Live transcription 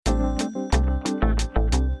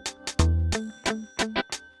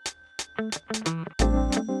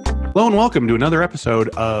Hello and welcome to another episode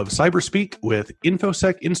of Cyberspeak with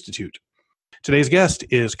InfoSec Institute. Today's guest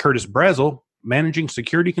is Curtis Brazel, Managing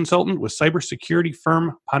Security Consultant with cybersecurity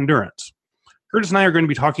firm Pondurance. Curtis and I are going to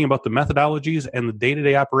be talking about the methodologies and the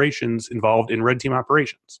day-to-day operations involved in red team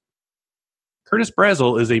operations. Curtis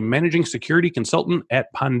Brazel is a Managing Security Consultant at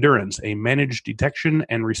Pondurance, a managed detection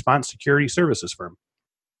and response security services firm.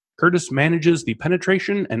 Curtis manages the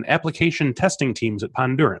penetration and application testing teams at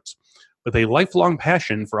Pondurance. With a lifelong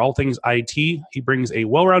passion for all things IT, he brings a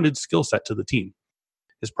well-rounded skill set to the team.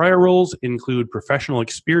 His prior roles include professional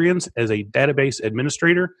experience as a database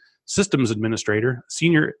administrator, systems administrator,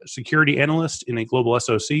 senior security analyst in a global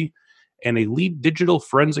SOC, and a lead digital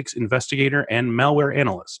forensics investigator and malware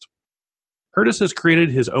analyst. Curtis has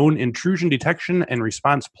created his own intrusion detection and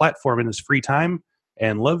response platform in his free time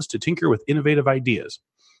and loves to tinker with innovative ideas.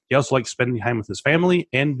 He also likes spending time with his family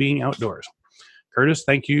and being outdoors. Curtis,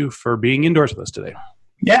 thank you for being indoors with us today.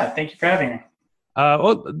 Yeah, thank you for having me.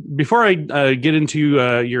 Well, before I get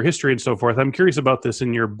into your history and so forth, I'm curious about this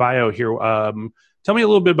in your bio here. Tell me a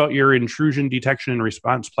little bit about your intrusion detection and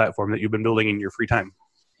response platform that you've been building in your free time.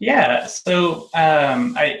 Yeah, so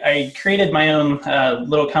I created my own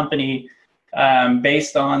little company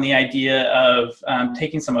based on the idea of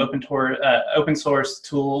taking some open source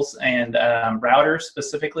tools and routers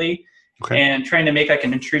specifically, and trying to make like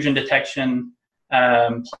an intrusion detection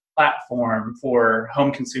platform for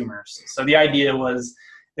home consumers. So the idea was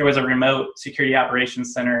there was a remote security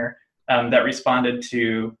operations center that responded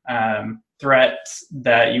to threats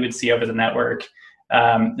that you would see over the network,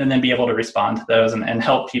 and then be able to respond to those and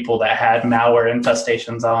help people that had malware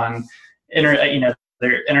infestations on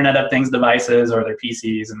their Internet of Things devices or their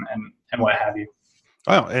PCs and what have you.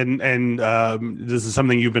 Oh, and this is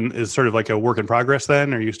something is sort of like a work in progress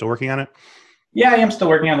then? Are you still working on it? Yeah, I am still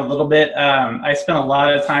working on it a little bit. I spent a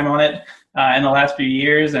lot of time on it in the last few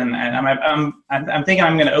years, and I'm thinking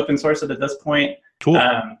I'm going to open source it at this point. Cool.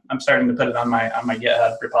 I'm starting to put it on my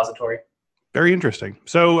GitHub repository. Very interesting.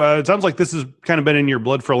 So it sounds like this has kind of been in your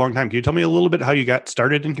blood for a long time. Can you tell me a little bit how you got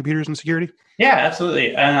started in computers and security? Yeah,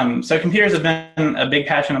 absolutely. So computers have been a big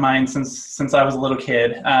passion of mine since I was a little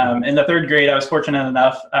kid. In the third grade, I was fortunate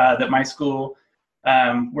enough that my school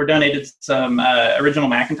were donated some original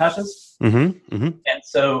Macintoshes. Mm-hmm, mm-hmm. And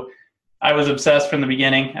so I was obsessed from the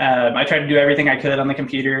beginning. I tried to do everything I could on the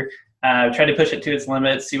computer, tried to push it to its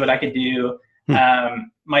limits, see what I could do.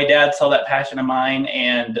 My dad saw that passion of mine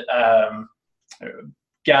and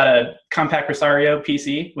got a compact Rosario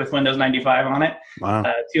PC with Windows 95 on it. Wow.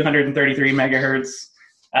 233 megahertz.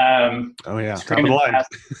 Oh yeah, top of the line.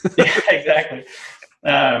 Yeah, exactly.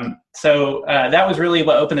 So that was really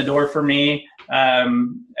what opened the door for me.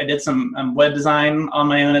 I did some web design on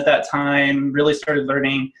my own at that time, really started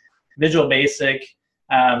learning Visual Basic,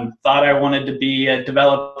 thought I wanted to be a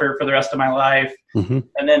developer for the rest of my life, mm-hmm.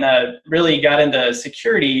 and then really got into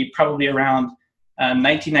security probably around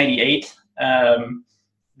 1998.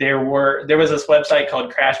 There was this website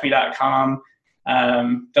called crashme.com.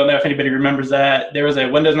 Don't know if anybody remembers that. There was a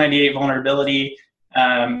Windows 98 vulnerability.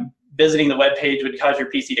 Visiting the web page would cause your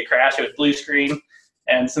PC to crash. It would blue screen.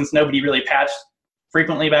 And since nobody really patched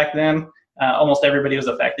frequently back then, almost everybody was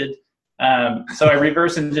affected. So I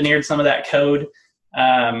reverse engineered some of that code,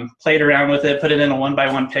 played around with it, put it in a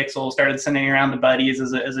 1x1 pixel, started sending around to buddies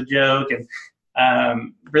as a joke,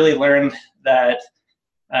 and really learned that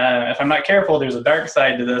if I'm not careful, there's a dark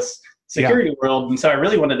side to this security world. And so I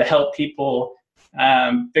really wanted to help people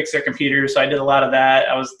fix their computers. So I did a lot of that.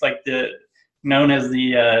 I was like known as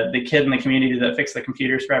the kid in the community that fixed the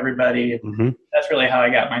computers for everybody. Mm-hmm. That's really how I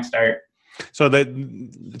got my start. So that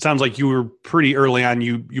it sounds like you were pretty early on.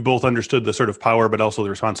 You both understood the sort of power, but also the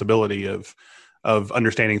responsibility of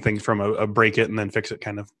understanding things from a break it and then fix it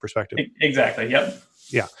kind of perspective. Exactly. Yep.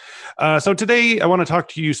 Yeah. So today I want to talk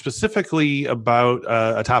to you specifically about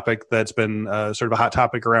a topic that's been sort of a hot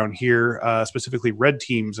topic around here, specifically red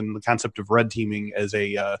teams and the concept of red teaming as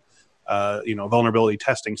a vulnerability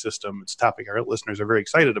testing system. It's a topic our listeners are very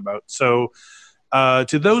excited about. So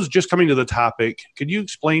to those just coming to the topic, could you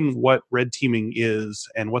explain what red teaming is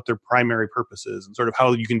and what their primary purpose is and sort of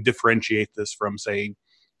how you can differentiate this from, say,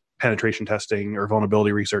 penetration testing or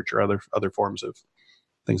vulnerability research or other forms of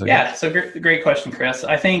things like that? Yeah, so great question, Chris.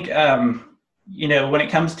 I think, when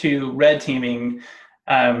it comes to red teaming,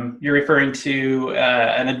 you're referring to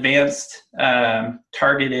an advanced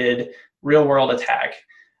targeted real-world attack.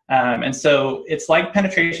 And so it's like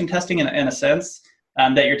penetration testing in a sense,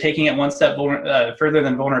 that you're taking it one step further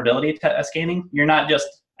than vulnerability scanning. You're not just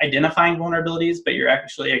identifying vulnerabilities, but you're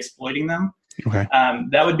actually exploiting them. Okay.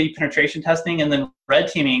 That would be penetration testing. And then red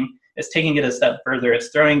teaming is taking it a step further. It's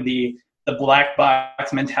throwing the the black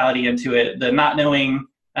box mentality into it, the not knowing,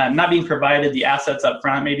 not being provided the assets up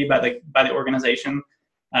front, maybe by the organization,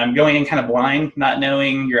 going in kind of blind, not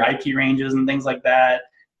knowing your IP ranges and things like that.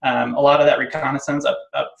 A lot of that reconnaissance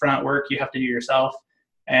up front work you have to do yourself.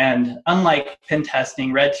 And unlike pen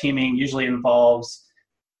testing, red teaming usually involves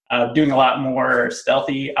doing a lot more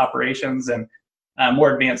stealthy operations and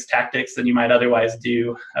more advanced tactics than you might otherwise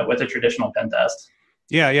do with a traditional pen test.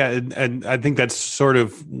 Yeah. And I think that's sort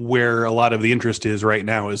of where a lot of the interest is right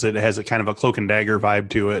now, is that it has a kind of a cloak and dagger vibe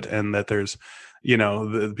to it. And that there's,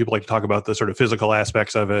 the people like to talk about the sort of physical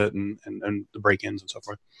aspects of it and the break-ins and so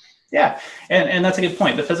forth. Yeah. And that's a good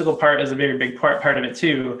point. The physical part is a very big part of it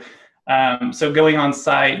too. So going on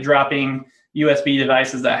site, dropping USB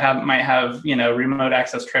devices that might have, remote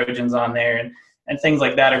access Trojans on there and things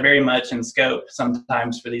like that are very much in scope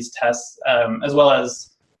sometimes for these tests, as well as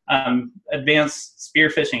advanced spear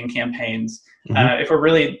phishing campaigns. If we're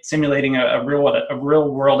really simulating a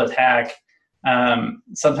real world attack,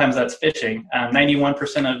 sometimes that's phishing.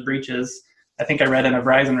 91% of breaches, I think I read in a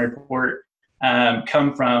Verizon report,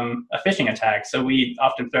 come from a phishing attack. So we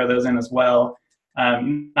often throw those in as well.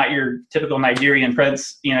 Not your typical Nigerian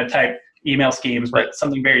prince, type email schemes, but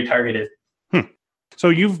something very targeted. So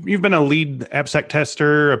you've been a lead AppSec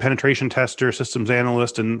tester, a penetration tester, systems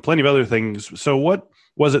analyst, and plenty of other things. So what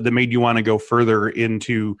was it that made you want to go further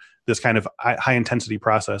into this kind of high intensity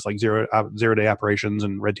process, like zero day operations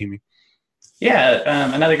and red teaming?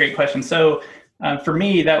 Yeah, another great question. So for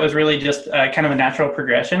me, that was really just kind of a natural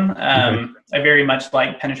progression. I very much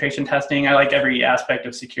like penetration testing. I like every aspect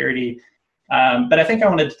of security. But I think I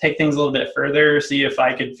wanted to take things a little bit further, see if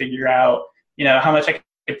I could figure out, how much I could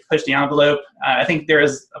push the envelope. I think there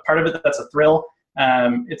is a part of it that's a thrill.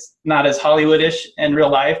 It's not as Hollywoodish in real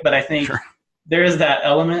life, but I think there is that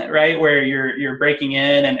element, right, where you're breaking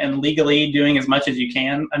in and legally doing as much as you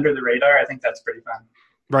can under the radar. I think that's pretty fun.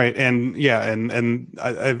 Right. And and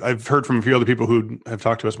I've heard from a few other people who have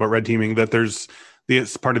talked to us about red teaming that there's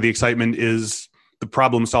part of the excitement is the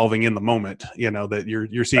problem solving in the moment, that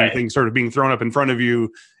you're seeing things sort of being thrown up in front of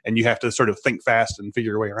you and you have to sort of think fast and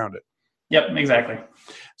figure your way around it. Yep, exactly.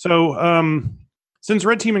 So since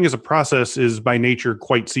red teaming as a process is by nature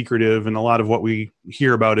quite secretive and a lot of what we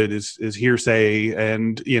hear about it is hearsay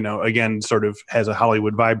and, again, sort of has a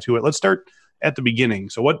Hollywood vibe to it. Let's start at the beginning.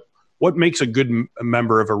 So what makes a good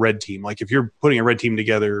member of a red team? Like if you're putting a red team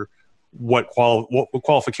together, what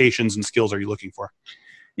qualifications and skills are you looking for?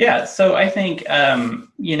 Yeah, so I think,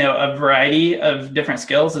 a variety of different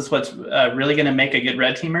skills is what's really going to make a good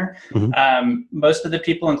red teamer. Most of the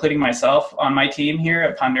people, including myself on my team here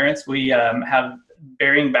at Pondurance, we have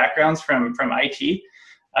varying backgrounds from IT.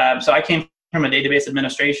 So I came from a database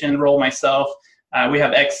administration role myself. We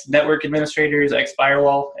have ex-network administrators,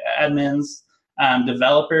 ex-firewall admins,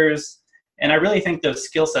 developers. And I really think those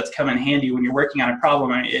skill sets come in handy when you're working on a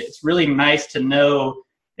problem. It's really nice to know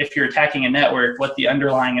if you're attacking a network, what the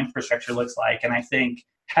underlying infrastructure looks like. And I think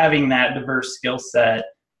having that diverse skill set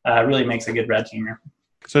really makes a good red teamer.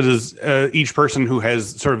 So does each person who has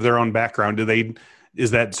sort of their own background, is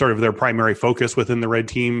that sort of their primary focus within the red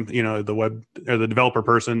team? The web or the developer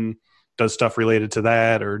person does stuff related to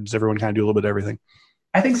that, or does everyone kind of do a little bit of everything?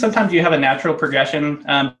 I think sometimes you have a natural progression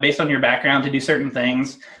based on your background to do certain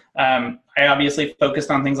things. I obviously focused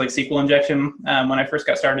on things like SQL injection when I first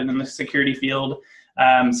got started in the security field.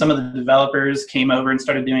 Some of the developers came over and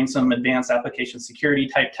started doing some advanced application security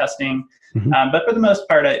type testing. But for the most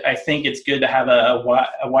part, I think it's good to have a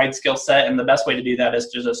wide skill set. And the best way to do that is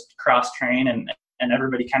to just cross train and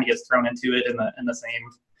everybody kind of gets thrown into it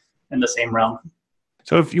in the same realm.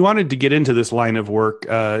 So if you wanted to get into this line of work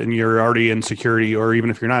and you're already in security, or even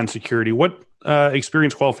if you're not in security, what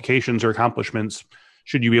experience, qualifications, or accomplishments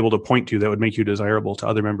should you be able to point to that would make you desirable to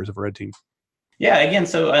other members of a red team? Yeah, again,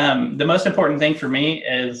 so the most important thing for me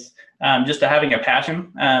is just having a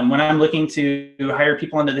passion. When I'm looking to hire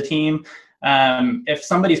people into the team, if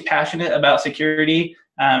somebody's passionate about security,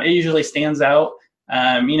 it usually stands out.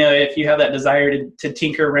 If you have that desire to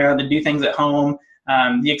tinker around and do things at home,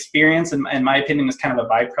 the experience, in my opinion, is kind of a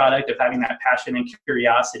byproduct of having that passion and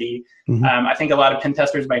curiosity. I think a lot of pen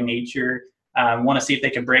testers by nature want to see if they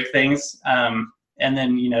can break things. And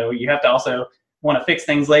then, you have to also want to fix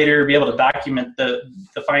things later, be able to document the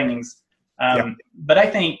findings. But I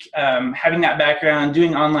think having that background,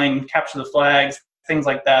 doing online capture the flags, things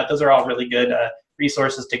like that, those are all really good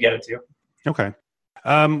resources to go to. Okay.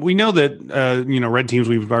 We know that, red teams,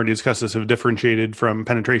 we've already discussed this, have differentiated from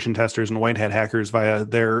penetration testers and white hat hackers via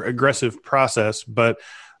their aggressive process, but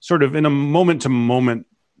sort of in a moment-to-moment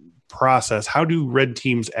process, how do red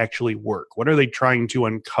teams actually work? What are they trying to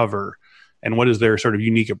uncover and what is their sort of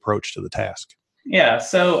unique approach to the task? Yeah,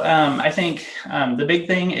 so I think the big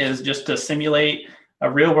thing is just to simulate a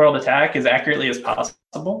real world attack as accurately as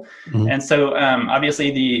possible. Mm-hmm. And so obviously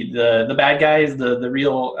the bad guys, the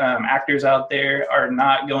real actors out there are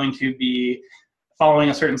not going to be following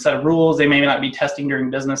a certain set of rules. They may not be testing during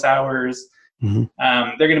business hours. Mm-hmm.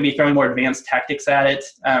 They're going to be throwing more advanced tactics at it,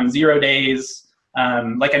 0 days,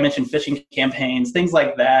 like I mentioned, phishing campaigns, things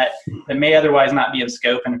like that may otherwise not be in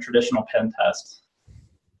scope in a traditional pen test.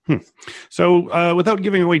 So without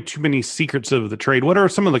giving away too many secrets of the trade, what are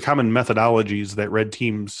some of the common methodologies that red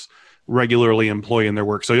teams regularly employ in their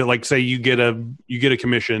work? So like say you get a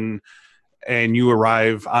commission and you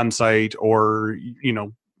arrive on site or,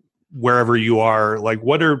 wherever you are, like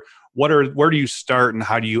where do you start and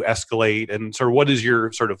how do you escalate, and sort of what is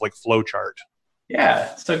your sort of like flow chart?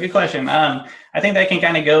 Yeah, so good question. I think that can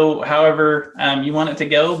kind of go however you want it to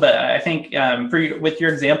go, but I think with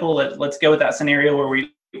your example, let's go with that scenario where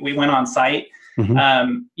we went on site.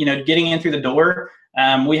 Mm-hmm. Getting in through the door,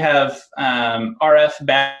 we have RF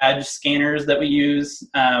badge scanners that we use.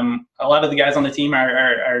 A lot of the guys on the team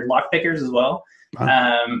are lock pickers as well.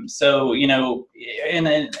 So, and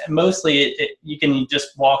then mostly you can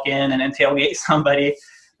just walk in and then tailgate somebody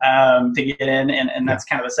to get in, and that's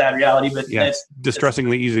kind of a sad reality, but it's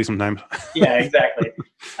distressingly easy sometimes. Yeah, exactly.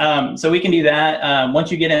 So we can do that.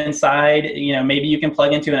 Once you get inside, maybe you can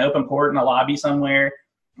plug into an open port in a lobby somewhere.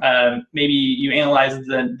 Maybe you analyze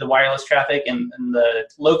the wireless traffic and the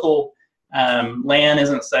local LAN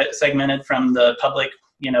isn't segmented from the public,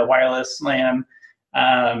 wireless LAN.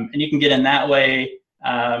 And you can get in that way.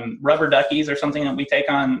 Rubber duckies are something that we take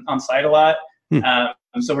on site a lot.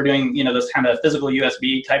 So we're doing, those kind of physical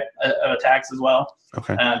USB type of attacks as well.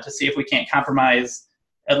 Okay. To see if we can't compromise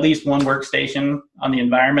at least one workstation on the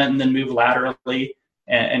environment and then move laterally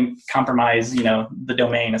and compromise, the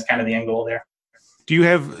domain is kind of the end goal there. Do you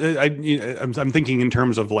have, I'm thinking in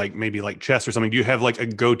terms of like maybe like chess or something, do you have like a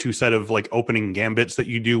go-to set of like opening gambits that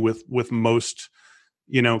you do with most,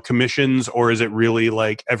 commissions, or is it really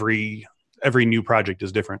like every new project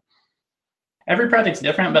is different? Every project's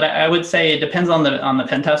different, but I would say it depends on the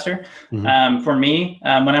pen tester. Mm-hmm. For me,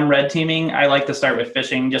 when I'm red teaming, I like to start with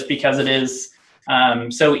phishing just because it is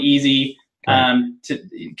so easy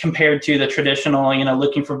compared to the traditional,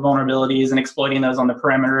 looking for vulnerabilities and exploiting those on the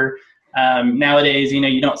perimeter. Nowadays,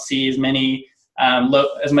 you don't see as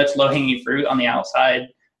much low-hanging fruit on the outside.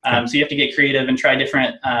 So you have to get creative and try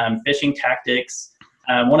different phishing tactics.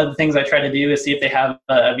 One of the things I try to do is see if they have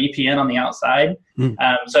a VPN on the outside.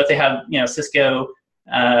 So if they have, Cisco,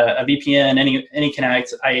 a VPN, any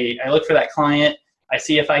Connect, I look for that client. I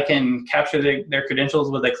see if I can capture their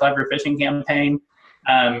credentials with a clever phishing campaign,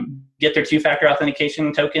 get their two-factor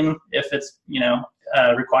authentication token if it's,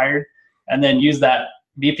 required, and then use that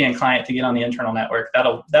VPN client to get on the internal network.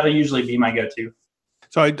 That'll usually be my go-to.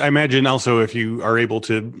 So I imagine also if you are able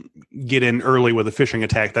to get in early with a phishing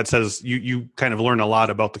attack, that says you kind of learn a lot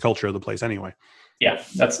about the culture of the place anyway. Yeah,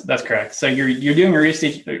 that's correct. So you're doing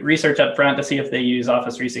research up front to see if they use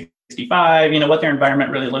Office 365, what their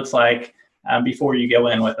environment really looks like before you go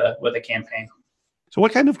in with a campaign. So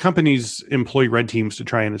what kind of companies employ red teams to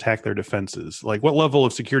try and attack their defenses? Like what level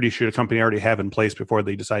of security should a company already have in place before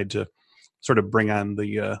they decide to sort of bring on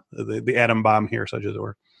the atom bomb here, such as it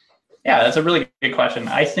were? Yeah, that's a really good question.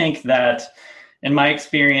 I think that in my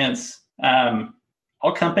experience,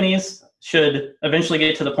 all companies should eventually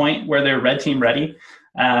get to the point where they're red team ready,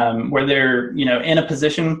 where they're in a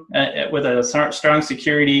position with a strong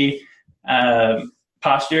security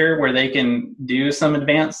posture where they can do some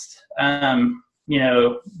advanced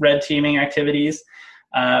red teaming activities.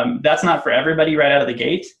 That's not for everybody right out of the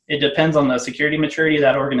gate. It depends on the security maturity of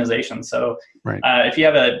that organization. So if you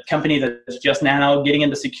have a company that's just now getting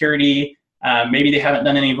into security, maybe they haven't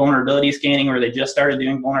done any vulnerability scanning or they just started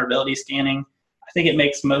doing vulnerability scanning, I think it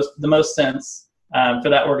makes the most sense for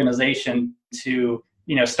that organization to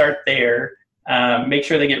start there, make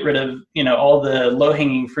sure they get rid of all the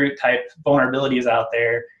low-hanging fruit type vulnerabilities out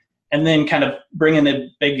there, and then kind of bring in the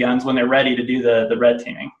big guns when they're ready to do the red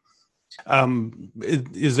teaming.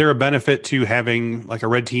 Is there a benefit to having like a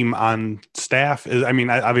red team on staff? I mean,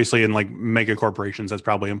 obviously in like mega corporations, that's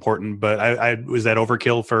probably important, but is that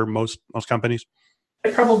overkill for most companies?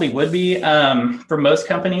 It probably would be for most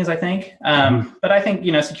companies, I think. But I think,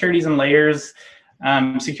 security's in layers.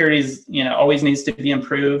 Security's, always needs to be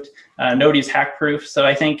improved. Nobody's hack proof. So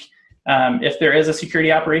I think if there is a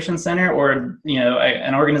security operations center or,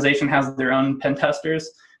 an organization has their own pen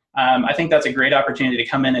testers, I think that's a great opportunity to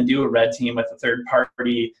come in and do a red team with a third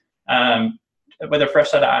party, with a fresh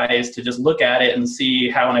set of eyes to just look at it and see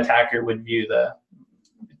how an attacker would view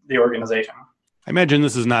the organization. I imagine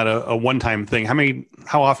this is not a one-time thing.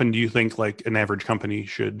 How often do you think like an average company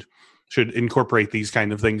should incorporate these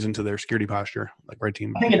kind of things into their security posture, like red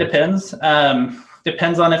team? I think it depends.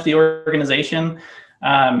 Depends on if the organization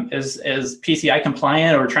is PCI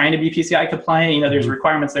compliant or trying to be PCI compliant. There's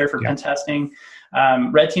requirements there for pen testing.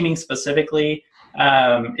 Red teaming specifically,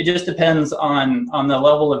 it just depends on the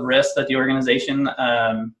level of risk that the organization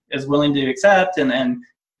is willing to accept and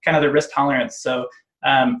kind of the risk tolerance. So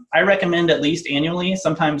I recommend at least annually,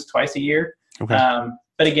 sometimes twice a year. Okay.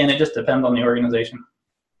 But again, it just depends on the organization.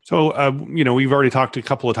 So, we've already talked a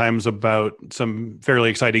couple of times about some fairly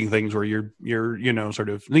exciting things where you're sort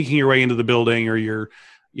of leaking your way into the building, or you're,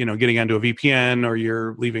 getting onto a VPN, or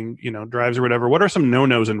you're leaving, drives or whatever. What are some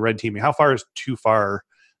no-nos in red teaming? How far is too far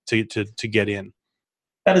to get in?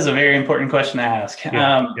 That is a very important question to ask.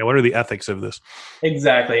 What are the ethics of this?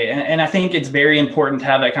 Exactly. And I think it's very important to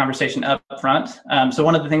have that conversation up front. So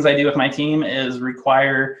one of the things I do with my team is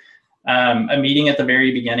require a meeting at the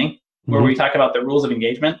very beginning where we talk about the rules of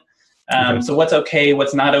engagement. So what's okay,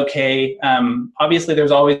 what's not okay. Obviously,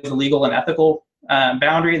 there's always a legal and ethical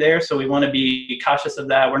boundary there. So we want to be cautious of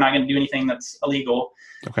that. We're not going to do anything that's illegal.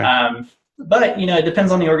 Okay. But it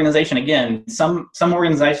depends on the organization. Again, some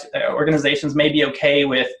organizations may be okay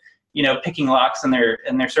with picking locks in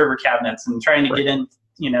their server cabinets and trying to get in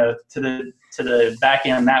to the back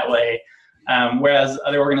end that way, whereas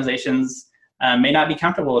other organizations may not be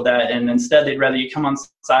comfortable with that, and instead they'd rather you come on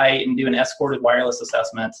site and do an escorted wireless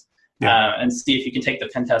assessment and see if you can take the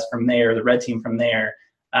pen test from there, the red team from there.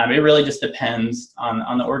 It really just depends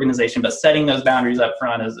on the organization, but setting those boundaries up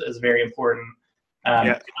front is very important.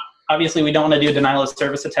 Obviously, we don't want to do a denial of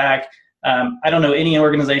service attack. I don't know any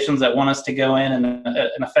organizations that want us to go in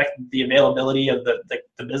and affect the availability of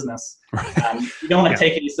the business. You don't want to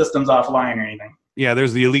take any systems offline or anything. Yeah,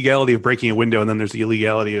 there's the illegality of breaking a window, and then there's the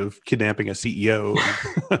illegality of kidnapping a CEO.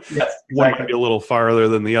 Yes, exactly. One might be a little farther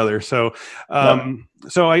than the other. So,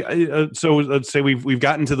 so let's say we've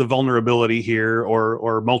gotten to the vulnerability here,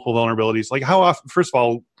 or multiple vulnerabilities. Like, how often? First of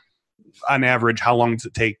all, on average, how long does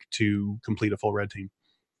it take to complete a full red team?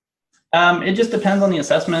 It just depends on the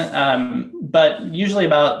assessment, but usually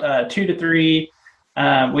about 2 to 3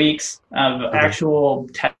 weeks of actual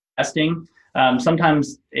testing.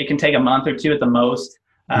 Sometimes it can take a month or 2 at the most.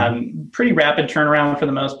 Pretty rapid turnaround for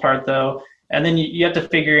the most part, though. And then you have to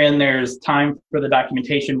figure in there's time for the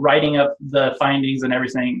documentation, writing up the findings and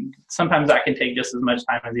everything. Sometimes that can take just as much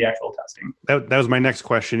time as the actual testing. That was my next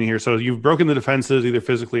question here. So you've broken the defenses either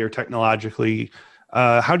physically or technologically.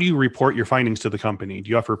 How do you report your findings to the company? Do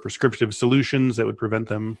you offer prescriptive solutions that would prevent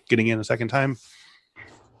them getting in a second time?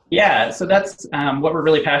 Yeah, so that's what we're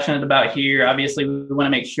really passionate about here. Obviously, we want to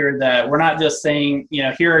make sure that we're not just saying,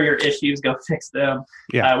 here are your issues, go fix them.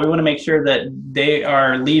 Yeah. We want to make sure that they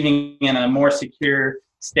are leaving in a more secure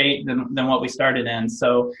state than what we started in.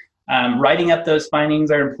 So writing up those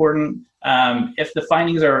findings are important. If the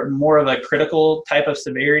findings are more of a critical type of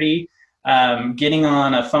severity, getting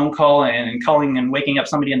on a phone call and calling and waking up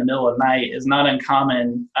somebody in the middle of the night is not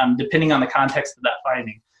uncommon, depending on the context of that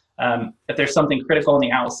finding. If there's something critical on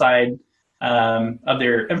the outside of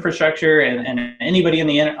their infrastructure, and anybody on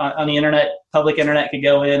the internet, public internet, could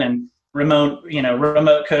go in and remote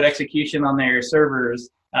code execution on their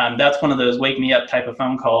servers, that's one of those wake me up type of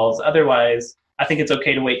phone calls. Otherwise, I think it's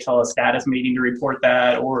okay to wait till a status meeting to report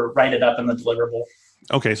that or write it up in the deliverable.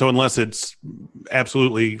 Okay, so unless it's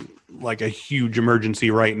absolutely like a huge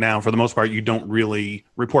emergency right now, for the most part, you don't really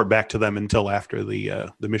report back to them until after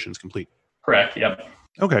the mission's complete. Correct. Yep.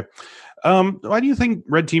 Okay. Why do you think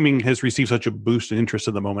red teaming has received such a boost in interest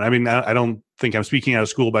at the moment? I mean, I don't think I'm speaking out of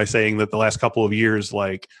school by saying that the last couple of years,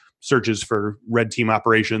 like searches for red team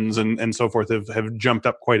operations and so forth have jumped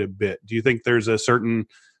up quite a bit. Do you think there's a certain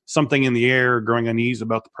something in the air, growing unease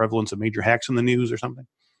about the prevalence of major hacks in the news or something?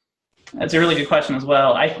 That's a really good question as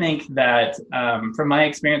well. I think that from my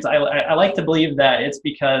experience, I like to believe that it's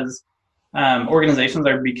because organizations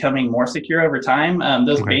are becoming more secure over time.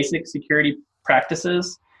 Those basic security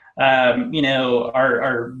practices,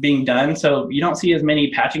 are being done. So you don't see as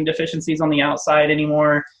many patching deficiencies on the outside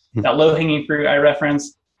anymore. That low-hanging fruit I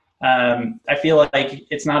referenced, I feel like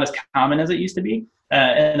it's not as common as it used to be.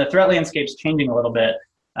 And the threat landscape's changing a little bit.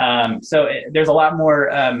 So there's a lot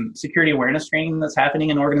more security awareness training that's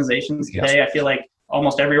happening in organizations today. Yes. I feel like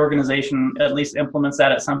almost every organization at least implements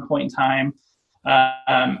that at some point in time.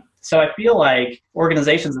 So I feel like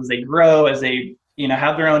organizations, as they grow, as they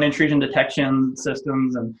have their own intrusion detection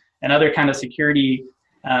systems and other kind of security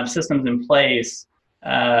systems in place,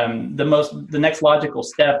 the next logical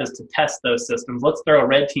step is to test those systems. Let's throw a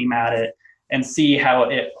red team at it and see how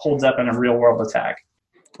it holds up in a real world attack.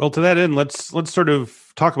 Well, to that end, let's sort of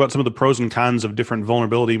talk about some of the pros and cons of different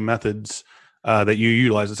vulnerability methods that you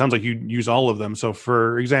utilize. It sounds like you use all of them. So,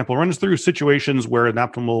 for example, run us through situations where an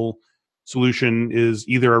optimal solution is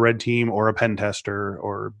either a red team or a pen tester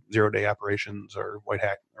or 0-day operations or white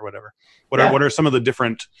hat or whatever. What are some of the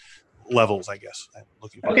different levels, I guess, I'm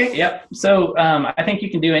looking for? Okay, yep. So I think you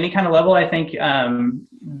can do any kind of level. I think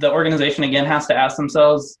the organization, again, has to ask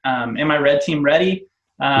themselves, am I red team ready?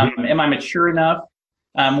 Am I mature enough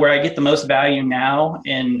where I get the most value now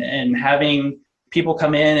in having people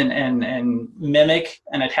come in and mimic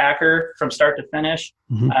an attacker from start to finish,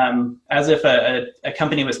 as if a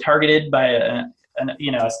company was targeted by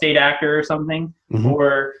a state actor or something,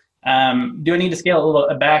 or do I need to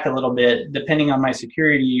scale back a little bit depending on my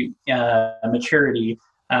security maturity?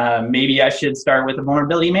 Maybe I should start with a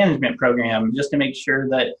vulnerability management program just to make sure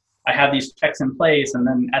that I have these checks in place, and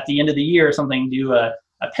then at the end of the year or something, do a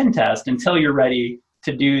pen test until you're ready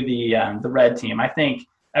to do the red team. I think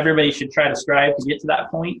everybody should try to strive to get to that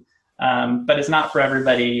point, but it's not for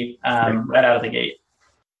everybody right out of the gate.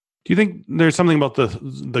 Do you think there's something about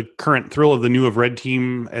the current thrill of the new of red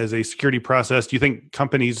team as a security process? Do you think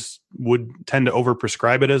companies would tend to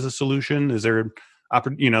overprescribe it as a solution? Is there,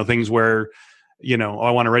 things where,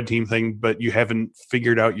 I want a red team thing, but you haven't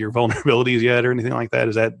figured out your vulnerabilities yet or anything like that?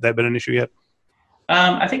 Has that been an issue yet?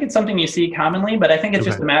 I think it's something you see commonly, but I think it's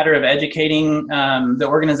just a matter of educating the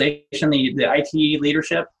organization, the IT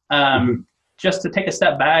leadership, just to take a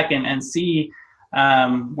step back and see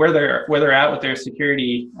where they're at with their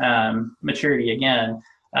security maturity. Again,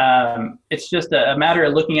 it's just a matter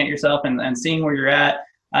of looking at yourself and seeing where you're at.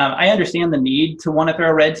 I understand the need to want to throw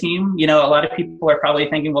a red team. A lot of people are probably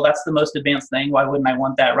thinking, well, that's the most advanced thing. Why wouldn't I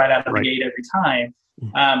want that right out of the gate every time?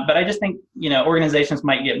 But I just think, organizations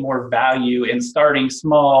might get more value in starting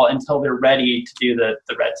small until they're ready to do the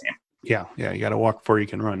red team. Yeah. You got to walk before you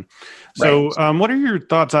can run. So what are your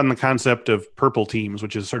thoughts on the concept of purple teams,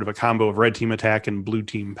 which is sort of a combo of red team attack and blue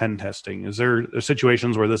team pen testing? Is there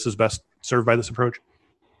situations where this is best served by this approach?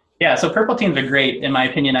 Yeah, so purple teams are great, in my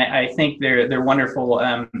opinion. I think they're wonderful.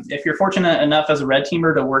 If you're fortunate enough as a red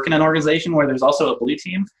teamer to work in an organization where there's also a blue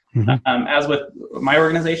team, as with my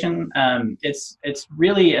organization, it's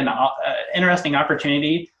really an interesting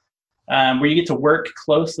opportunity where you get to work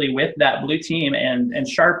closely with that blue team and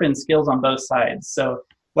sharpen skills on both sides. So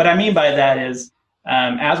what I mean by that is,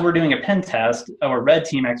 as we're doing a pen test or red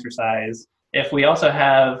team exercise, if we also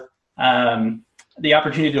have the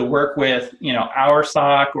opportunity to work with, our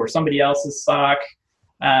SOC or somebody else's SOC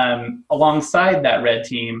alongside that red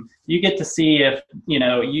team, you get to see if,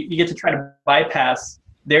 you get to try to bypass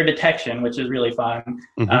their detection, which is really fun.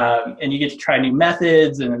 And you get to try new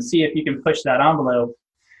methods and see if you can push that envelope.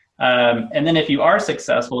 And then if you are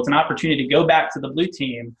successful, it's an opportunity to go back to the blue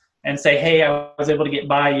team and say, hey, I was able to get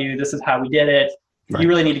by you. This is how we did it. You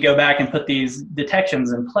really need to go back and put these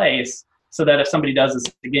detections in place so that if somebody does this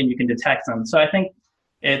again, you can detect them. So I think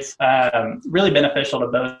it's really beneficial to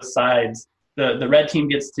both sides. The red team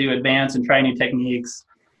gets to advance and try new techniques.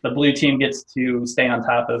 The blue team gets to stay on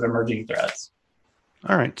top of emerging threats.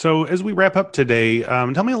 All right. So as we wrap up today,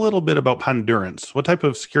 tell me a little bit about Pondurance. What type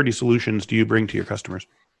of security solutions do you bring to your customers?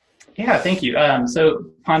 Yeah, thank you. So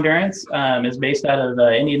Pondurance is based out of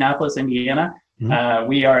Indianapolis, Indiana.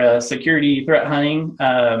 We are a security threat hunting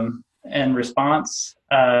and response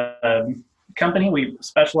company. We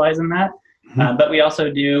specialize in that. But we also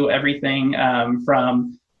do everything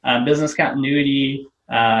from business continuity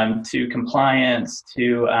to compliance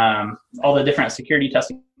to all the different security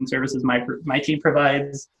testing services my team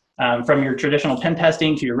provides, from your traditional pen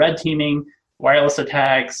testing to your red teaming, wireless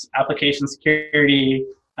attacks, application security,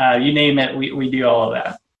 you name it, we do all of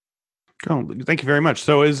that. Oh, thank you very much.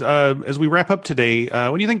 So as we wrap up today,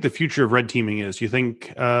 what do you think the future of red teaming is? Do you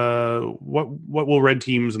think what will red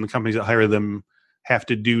teams and the companies that hire them have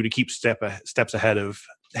to do to keep steps ahead of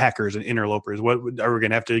hackers and interlopers? What are we going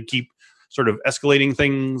to have to keep sort of escalating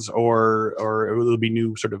things, or will there be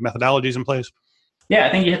new sort of methodologies in place? Yeah, I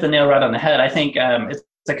think you hit the nail right on the head. I think it's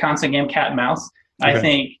a constant game, cat and mouse. Okay. I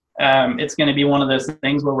think it's going to be one of those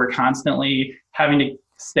things where we're constantly having to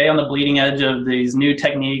stay on the bleeding edge of these new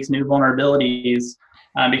techniques, new vulnerabilities,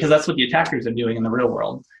 because that's what the attackers are doing in the real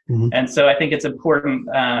world. And so I think it's important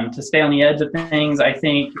to stay on the edge of things. I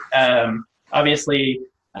think, obviously,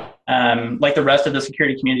 like the rest of the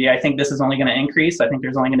security community, I think this is only going to increase. I think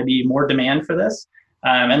there's only going to be more demand for this.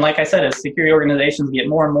 And like I said, as security organizations get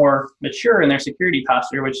more and more mature in their security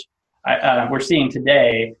posture, which we're seeing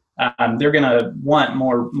today, they're going to want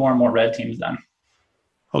more and more red teams done.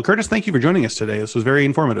 Well, Curtis, thank you for joining us today. This was very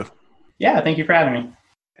informative. Yeah, thank you for having me.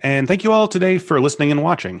 And thank you all today for listening and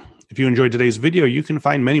watching. If you enjoyed today's video, you can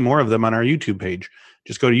find many more of them on our YouTube page.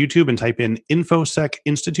 Just go to YouTube and type in InfoSec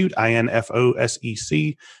Institute,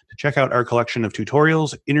 INFOSEC, to check out our collection of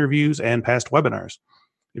tutorials, interviews, and past webinars.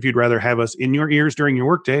 If you'd rather have us in your ears during your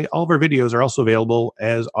workday, all of our videos are also available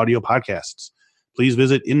as audio podcasts. Please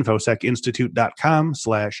visit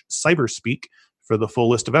infosecinstitute.com/cyberspeak for the full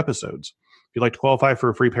list of episodes. If you'd like to qualify for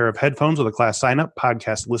a free pair of headphones with a class sign-up,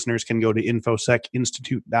 podcast listeners can go to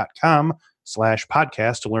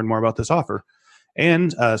infosecinstitute.com/podcast to learn more about this offer.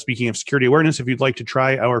 And speaking of security awareness, if you'd like to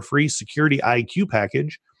try our free Security IQ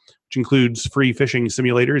package, which includes free phishing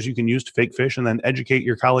simulators you can use to fake phish and then educate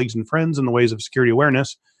your colleagues and friends in the ways of security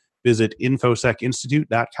awareness, visit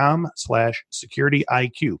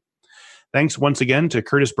infosecinstitute.com/security-IQ. Thanks once again to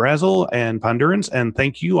Curtis Brazel and Pondurance, and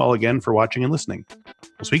thank you all again for watching and listening.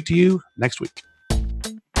 We'll speak to you next week.